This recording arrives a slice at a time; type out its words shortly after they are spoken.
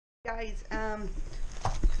Guys,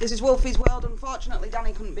 this is Wolfie's World. Unfortunately,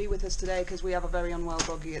 Danny couldn't be with us today because we have a very unwell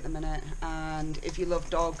doggy at the minute. And if you love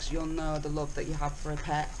dogs, you'll know the love that you have for a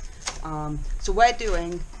pet. So we're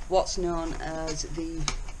doing what's known as the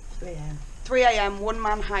 3 AM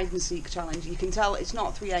one-man hide and seek challenge. You can tell it's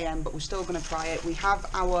not 3 AM, but we're still going to try it. We have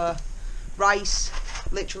our rice,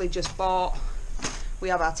 literally just bought. We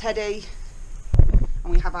have our teddy.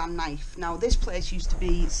 And we have our knife. Now this place used to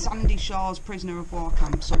be Sandy Shaw's prisoner of war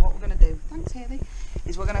camp, so what we're going to do, thanks Hayley,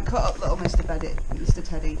 is we're going to cut up little Mr.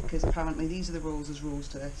 Teddy, because apparently these are the rules, there's rules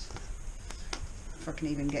to this. If I can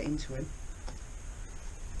even get into him.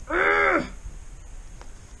 I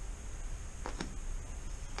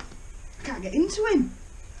can't get into him!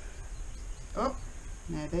 Oh,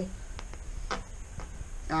 maybe.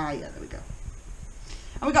 Ah yeah, there we go.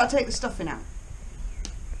 And we've got to take the stuffing out.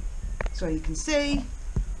 So you can see,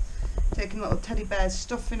 taking little teddy bear's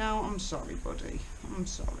stuffing out. I'm sorry, buddy. I'm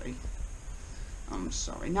sorry. I'm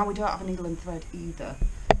sorry. Now we don't have a needle and thread either.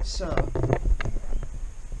 So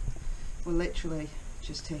we're literally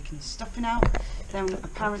just taking his stuffing out. Then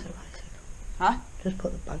apparently, huh? Just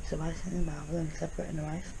put the bags of ice in the mouth and separating the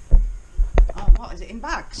ice. Oh, what is it in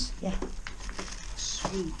bags? Yeah.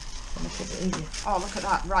 Sweet. To make it easier. Oh, look at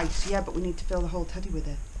that rice. Yeah, but we need to fill the whole teddy with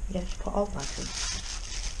it. Yeah, just put all bags in.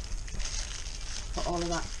 Put all of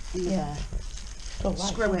that in the Yeah. Still rice,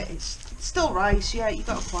 Screw it. It's still rice. Yeah, you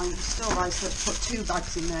got a point. It's still rice. Let's put 2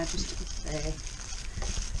 bags in there just to be fair.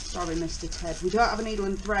 Sorry, Mr. Ted. We don't have a needle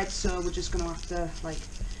and thread, so we're just going to have to, like,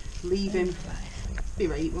 leave him. Be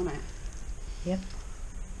right, won't it? Yep.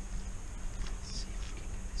 Let's see if we can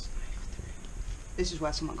get this knife through. This is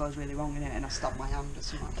where something goes really wrong in it, and I stab my hand or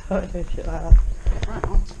something. Don't do shit like that. Right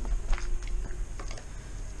on.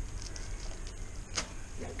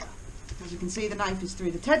 There we go. As you can see, the knife is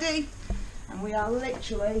through the teddy, and we are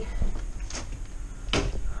literally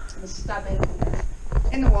stabbing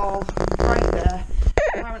in the wall right there.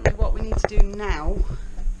 Apparently what we need to do now,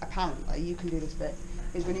 apparently, you can do this bit,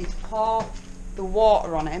 is we need to pour the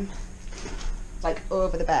water on him, like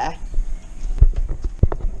over the bear.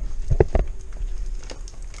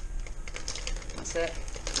 That's it.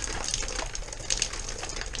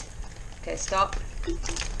 Okay, stop.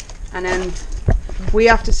 And then we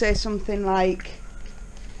have to say something like,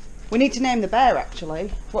 we need to name the bear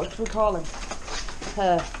actually. What should we call him?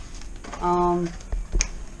 Her.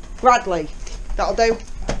 Bradley. That'll do.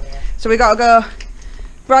 So we gotta go,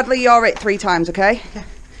 Bradley, you're it 3 times, okay? Yeah.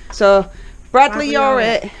 So, Bradley, you're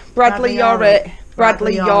it. Bradley, you're it.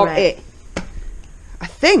 Bradley, you're it. I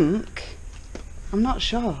think, I'm not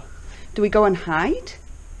sure. Do we go and hide?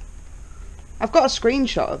 I've got a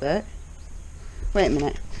screenshot of it. Wait a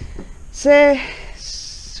minute. Say,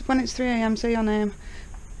 when it's 3 AM, say your name.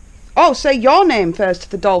 Oh, say your name first to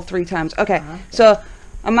the doll 3 times. Okay, so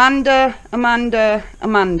Amanda, Amanda,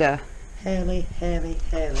 Amanda. Hayley, Hayley,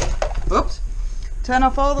 Hayley. Oops. Turn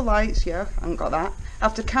off all the lights. Yeah, I haven't got that.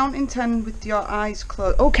 After counting 10 with your eyes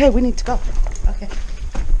closed. Okay, we need to go. Okay.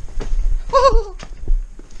 Woo!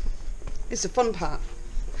 It's the fun part.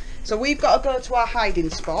 So we've got to go to our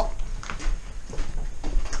hiding spot.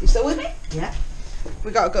 You still with me? Yeah.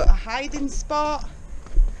 We've got to go to a hiding spot.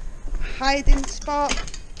 Hiding spot.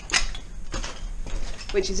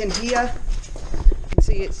 Which is in here. You can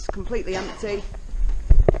see it's completely empty.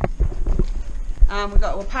 And we've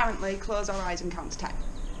got to apparently close our eyes and count to 10.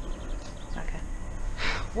 Okay.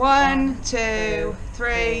 1, 2,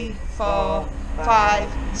 3, 4,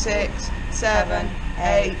 5, 6, 7,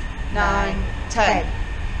 8, 9, 10.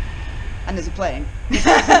 And there's a plane.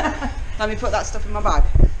 Let me put that stuff in my bag.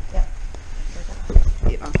 Yeah.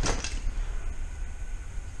 Here, man. Do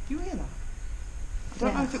you hear that? I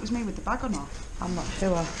don't know if it was me with the bag or not. I'm not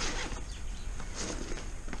sure.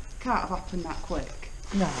 Can't have happened that quick.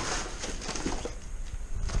 No.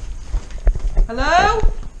 Hello?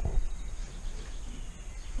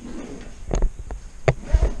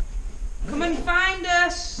 Come and find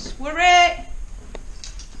us. We're it.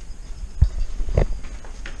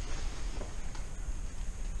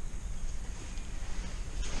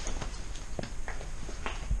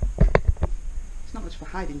 It's not much of a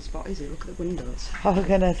hiding spot, is it? Look at the windows. I was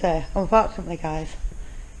going to say, unfortunately guys,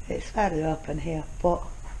 it's fairly open here, but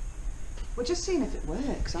We're just seeing if it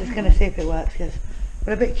works. just going to see if it works, because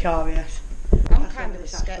we're a bit curious. I'm That's kind of whether a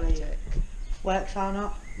this actually skeptic. Works or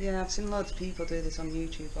not. Yeah, I've seen loads of people do this on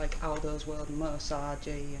YouTube, like Aldo's World and Mo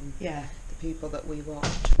Sargi and Yeah. the people that we watch.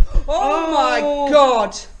 Oh my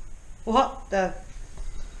god! What the?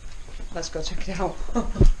 Let's go check it out.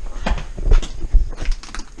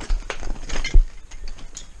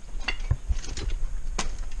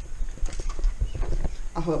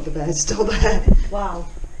 I hope the bear's still there. Wow.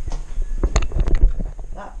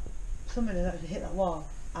 somebody has actually hit that wall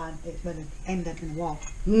and it's made an indent in the wall.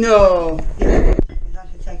 No. Yeah, it's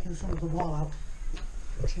actually taken some of the wall out.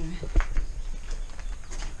 Okay.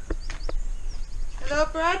 Hello,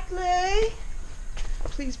 Bradley.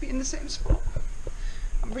 Please be in the same spot.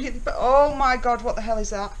 I'm really. Oh my God! What the hell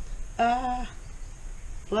is that? Blood?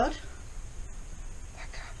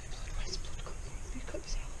 That can't be blood. Where's blood come from? Have you cut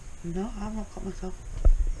yourself? No, I've not cut myself.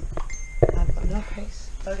 I've got no face.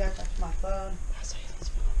 Oh yeah, that's my phone. That's Hayley's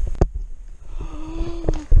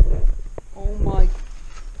phone. Oh my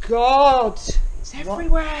God! It's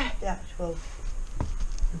everywhere. The actual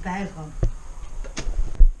bear's gone.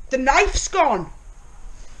 The knife's gone.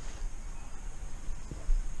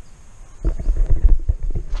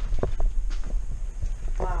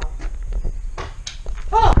 Wow.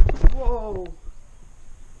 Oh! Whoa!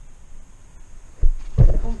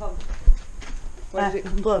 Come from? Where did it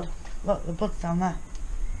come blood. from? Look, the blood's down there.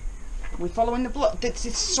 We're following the blood. This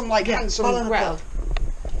is some like handsome follow the grab.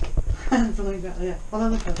 blood. Yeah, follow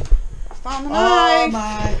the blood. Found the Oh knife.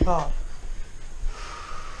 my God.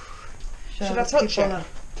 Should I touch it?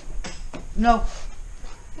 No.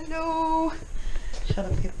 Hello. Shut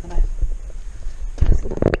up, keep the knife.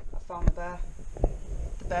 I found the bear.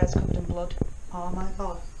 The bear's covered in blood. Oh my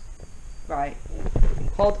God. Right.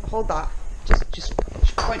 Hold that. Just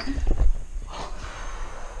point.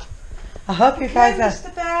 I hope you guys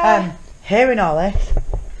Mr. Bear. are hearing all this.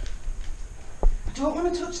 I don't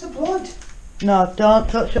want to touch the blood. No, don't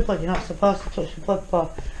touch the blood. You're not supposed to touch the blood,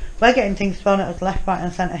 but we're getting things thrown at us left, right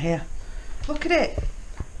and centre here. Look at it.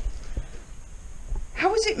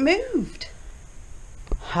 How has it moved?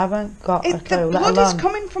 Haven't got a The clue, let blood alone. is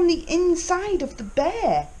coming from the inside of the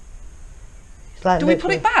bear. It's like Do we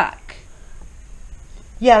put it back?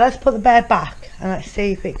 Yeah, let's put the bear back and let's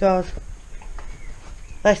see if it goes.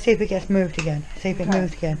 Let's see if it gets moved again. See if it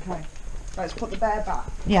moves again. Okay. Let's put the bear back.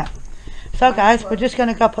 Yeah. So guys, we're just going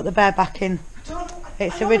to go put the bear back in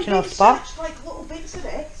its original spot. Like little bits of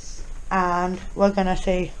this. And we're going to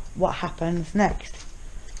see what happens next.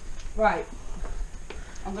 Right.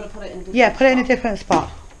 I'm going to put it in a different Yeah, put it in a spot. different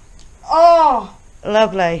spot. Oh!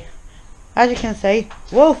 Lovely. As you can see,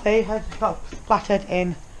 Wolfie has got splattered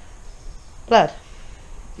in blood.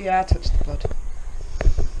 Yeah, I touched the blood.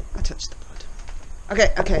 I touched the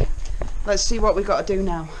blood. Okay. Let's see what we've got to do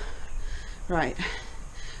now. Right.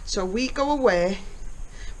 So we go away.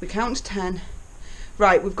 We count to 10.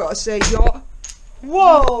 Right, we've got to say you're...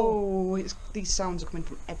 Whoa! These sounds are coming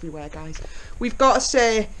from everywhere, guys. We've got to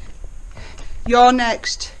say you're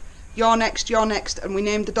next, you're next, you're next, and we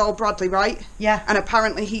named the doll Bradley, right? Yeah. And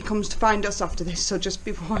apparently he comes to find us after this, so just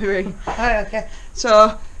before we... Oh, okay.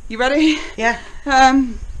 So, you ready? Yeah.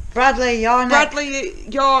 Bradley, you're next. Bradley,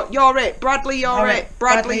 you're it. Bradley, you're it.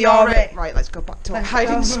 Bradley, you're it. Right, let's go back to our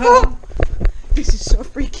hiding spot. This is so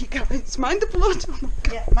freaky, guys. Mind the blood. Oh my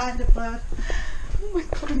God. Yeah, mind the blood. Oh my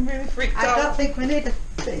God, I'm really freaked out. I don't think we need to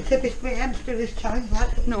be 3 AM to do this challenge.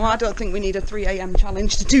 Like. No, I don't think we need a 3 AM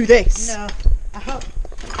challenge to do this. No. I hope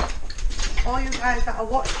all you guys that are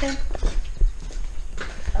watching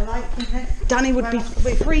are liking this. Danny would be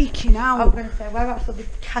freaking out. I'm going to say we're absolutely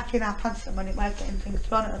cacking our pants at the minute. We're getting things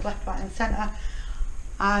thrown at us left, right and centre.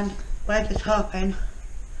 And we're just hoping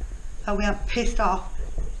that we haven't pissed off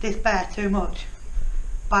this bear too much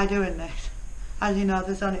by doing this. As you know,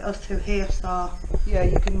 there's only us two here, so... Yeah,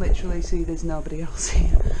 you can literally see there's nobody else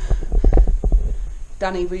here.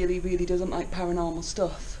 Danny really, really doesn't like paranormal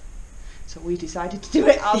stuff. So we decided to do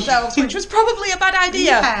it ourselves, which was probably a bad idea.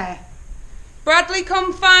 Yeah. Bradley,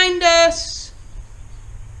 come find us.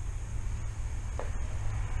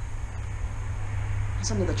 It's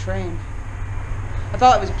another train. I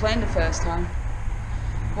thought it was a plane the first time.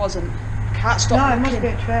 It wasn't. I can't stop No, looking. it must be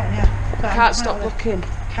a train, yeah. I can't stop looking.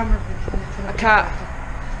 Camera. I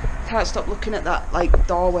can't stop looking at that like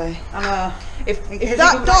doorway. If Because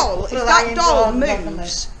that it doll, looks if like that doll doesn't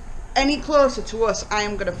moves any closer to us, I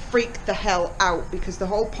am gonna freak the hell out, because the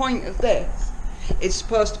whole point of this is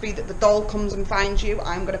supposed to be that the doll comes and finds you.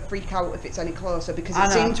 I'm gonna freak out if it's any closer, because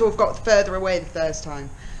it seemed to have got further away the first time.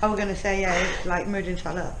 I was gonna say, yeah, it's like moved into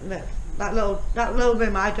that little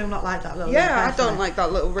room. I do not like that little room. Yeah, I don't like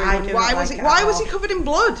that little room. I do Why not was like it? it Why at was all. he covered in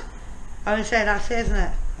blood? I would say that's it, isn't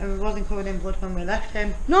it? And he wasn't covered in blood when we left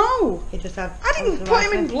him. No, He just had. I didn't put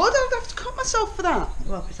him in blood. I'd have to cut myself for that.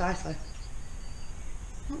 Well, precisely.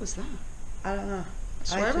 What was that? I don't know. I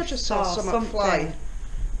swear I just saw something fly.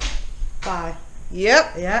 Fly.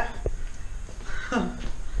 Yep. Yeah.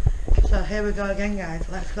 So here we go again, guys.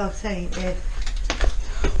 Let's go see if.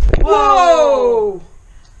 Whoa!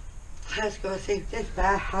 Let's go see if this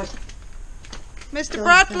bear has. Mr.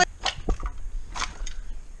 Bradley.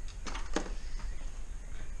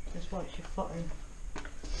 just watch your foot in.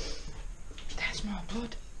 There's more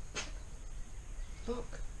blood.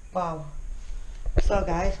 Look. Wow. So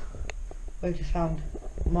guys, we've just found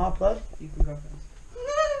more blood. You can go first.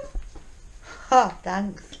 Oh,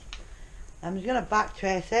 thanks. I'm just gonna back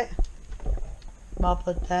trace it. More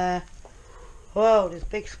blood there. Whoa, there's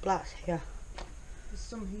big splats here. There's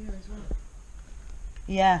some here as well.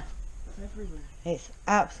 Yeah. It's everywhere. It's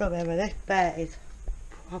absolutely everywhere. This bear is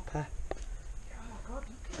proper. Oh God,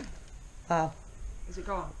 look at it. Wow. Is it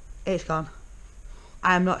gone? It's gone.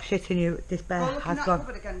 I'm not shitting you. This bear Go look in has that gone.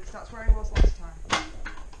 cupboard again, because that's where he was last time.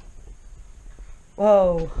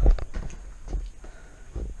 Whoa.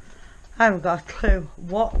 I haven't got a clue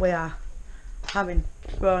what we are having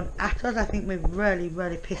thrown at us. I think we've really,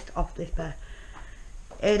 really pissed off this bear.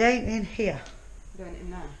 It ain't in here. You going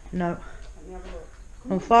in there? No. Let me have a look.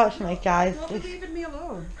 Unfortunately, guys. You're This, leaving me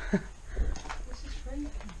alone. This is freaking.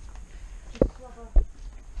 Just to have a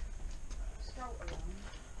scout around.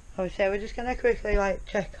 I would say we're just gonna quickly like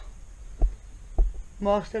check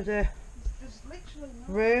most of the There's literally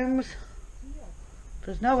no rooms. here.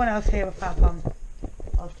 There's no one else here apart from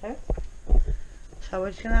us two. So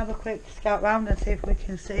we're just gonna have a quick scout round and see if we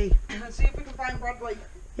can see. Let's see if we can find Bradley.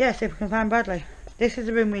 Yeah, see if we can find Bradley. This is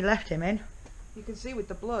the room we left him in. You can see with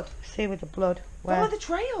the blood. See with the blood. Follow the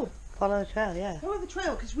trail. Follow the trail, yeah. Follow the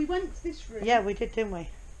trail, because we went to this room. Yeah, we did, didn't we?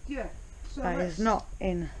 Yeah. So Right, let's- he's not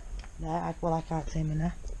in there. Well, I can't see him in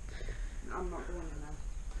there. I'm not going in there.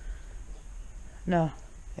 No,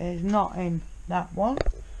 he's not in that one.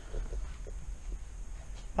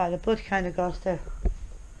 Right, the blood kind of goes to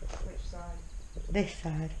Which side? this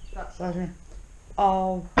side, That side. doesn't it?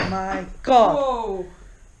 Oh my God! Whoa!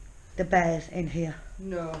 The bear's in here.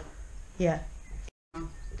 No. Yeah.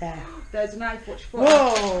 There. There's a knife. Watch foot.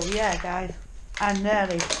 Whoa! Yeah, guys. I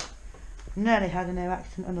nearly had a near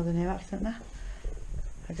accident. Another near accident there.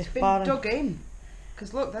 I just It's been fallen. dug in.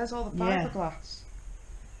 Because look, there's all the Yeah. fiberglass.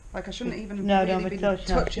 Like I shouldn't even No, really don't be be touching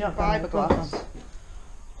touching it. Don't be fiberglass.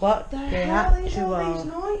 What The the hell is all actual? these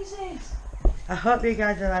noises? I hope you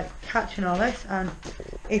guys are like catching all this, and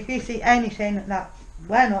if you see anything that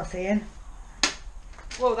we're not seeing,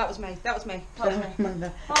 Whoa, that was me. That was me. That was me.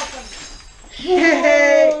 remember.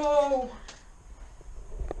 Yay! Whoa!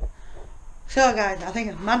 So guys, I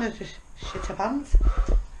think Amanda just shit her pants.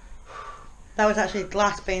 That was actually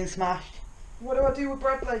glass being smashed. What do I do with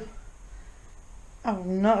Bradley? I've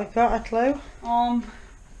not got a clue. I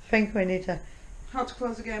think we need to. How to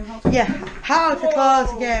close the game? How to Yeah, how to close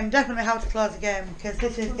the Whoa. game. Definitely how to close the game, because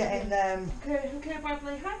this is getting Okay,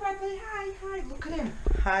 Bradley. Hi, Bradley. Hi. Look at him.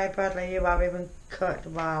 Hi Bradley, you are even cut.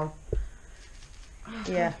 Wow.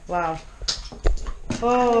 Yeah, wow.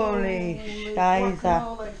 Holy shiza.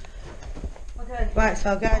 guacamole. Okay. Right,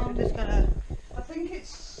 so guys, we're just gonna I think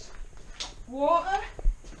it's water.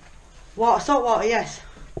 water, salt water, yes.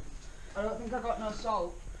 I don't think I got no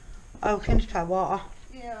salt. Oh, can you try water?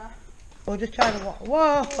 Yeah. We'll just try the water.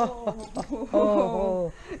 Whoa!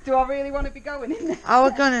 Oh. Do I really want to be going in there? I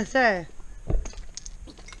was gonna say.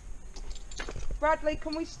 Bradley,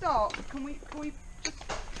 can we stop? Can we just...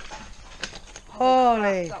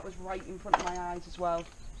 Holy That was right in front of my eyes as well.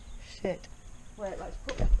 shit. Wait, let's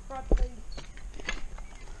put Bradley...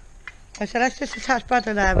 I said let's just attach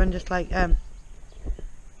Bradley there and just like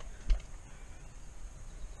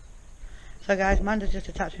So guys, Amanda's just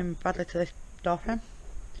attaching Bradley to this door frame.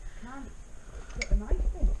 Man, get the knife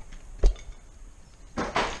in.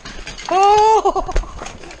 Oh!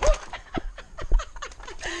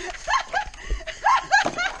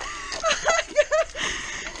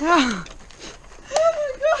 Oh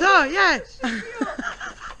my god! So yeah.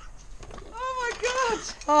 Oh my god!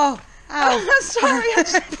 Oh, ow. Sorry,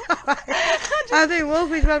 I think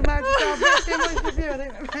Wolfie's run mad to start making too much video. I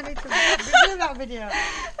think we need to review that video.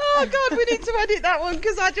 Oh god, we need to edit that one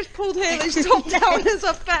because I just pulled Hayley's top down as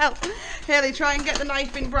I fell. Hayley, try and get the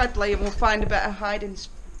knife in Bradley and we'll find a better hiding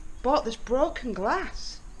spot. There's broken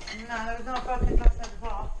glass. No, there was no broken glass there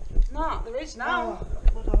before. No, there is now. Oh,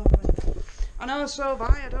 blood all over it. I know, so have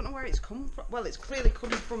I. I don't know where it's come from. Well, it's clearly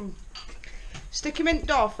coming from... Stick him in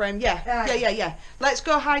door frame. Yeah. Let's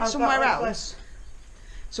go hide somewhere got else.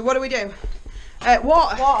 So what do we do?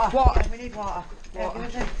 Water. Yeah, we need water. Yeah, Water. give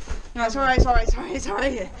us in. No, it's alright, sorry.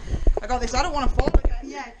 I got this. I don't want to fall again.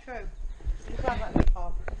 Yeah, true. You can't let me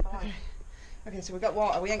fall. Alright. Okay, so we got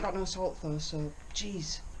water. We ain't got no salt though, so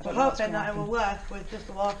jeez. I We're don't know what's hoping gonna that it will happen. work with just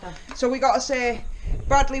the water. So we got to say,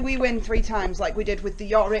 Bradley, we win 3 times like we did with the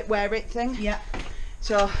you're it, wear it thing. Yeah.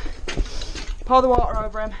 So, pour the water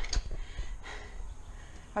over him.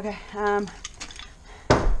 Okay,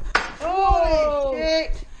 Holy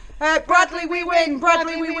shit! Bradley, we win!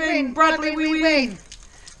 Bradley, we win! Bradley, we win!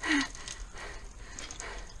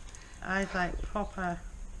 eyes like proper.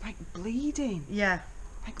 Like bleeding. Yeah.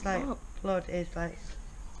 Like Like blood is like.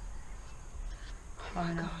 oh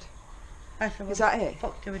my god. Right, so Is that it? What the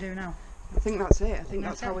fuck do we do now? I think that's it. I think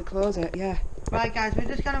that's how we close it. Yeah. Right, guys, we're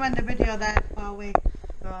just gonna end the video there while we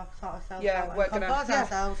go sort ourselves out we're and gonna compose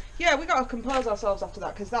ourselves. Yeah, we gotta compose ourselves after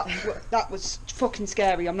that because that was fucking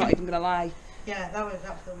scary. I'm not even gonna lie. Yeah, that was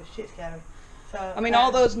absolutely shit scary. So I mean,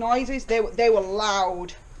 all those noises, they were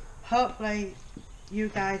loud. Hopefully, you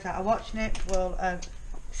guys that are watching it will have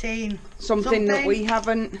seen Something that we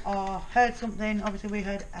haven't, or heard something. Obviously, we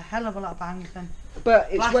heard a hell of a lot of bangs, and but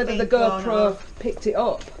it's Last whether the thing going GoPro on. picked it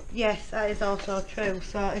up. yes, that is also true.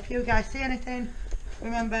 So if you guys see anything,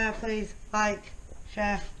 remember, please like,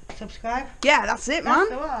 share, subscribe. Yeah, that's it, man. That's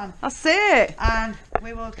the one. That's it. And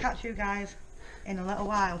we will catch you guys in a little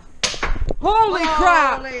while. Holy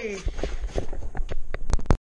crap! Holy